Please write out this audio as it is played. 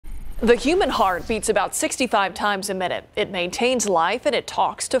The human heart beats about 65 times a minute. It maintains life and it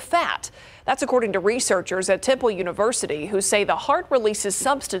talks to fat. That's according to researchers at Temple University who say the heart releases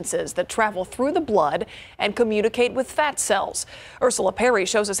substances that travel through the blood and communicate with fat cells. Ursula Perry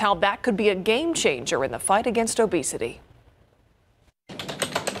shows us how that could be a game changer in the fight against obesity.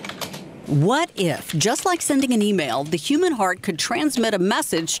 What if, just like sending an email, the human heart could transmit a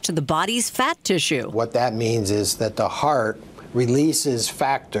message to the body's fat tissue? What that means is that the heart releases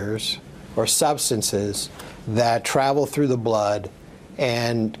factors or substances that travel through the blood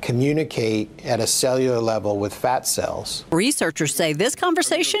and communicate at a cellular level with fat cells. Researchers say this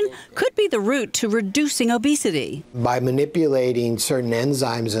conversation could be the route to reducing obesity. By manipulating certain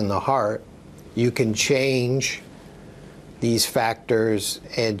enzymes in the heart, you can change these factors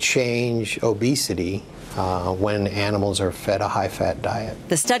and change obesity when animals are fed a high-fat diet.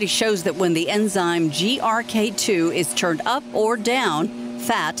 The study shows that when the enzyme GRK2 is turned up or down,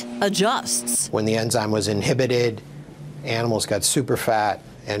 fat adjusts. When the enzyme was inhibited, animals got super fat,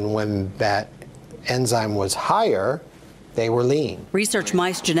 and when that enzyme was higher, they were lean. Research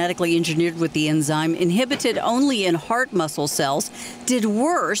mice genetically engineered with the enzyme, inhibited only in heart muscle cells, did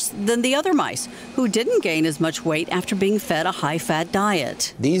worse than the other mice, who didn't gain as much weight after being fed a high-fat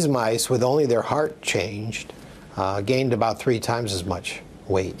diet. These mice, with only their heart changed, gained about 3 times as much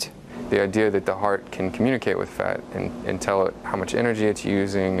weight. The idea that the heart can communicate with fat and tell it how much energy it's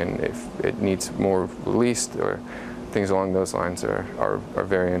using and if it needs more released or things along those lines are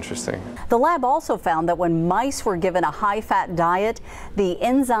very interesting. The lab also found that when mice were given a high-fat diet, the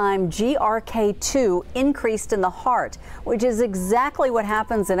enzyme GRK2 increased in the heart, which is exactly what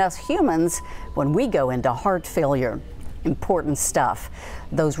happens in us humans when we go into heart failure. Important stuff.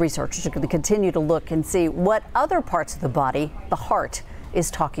 Those researchers are going to continue to look and see what other parts of the body the heart is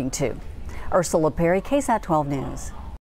talking to. Ursula Perry, KSAT 12 News.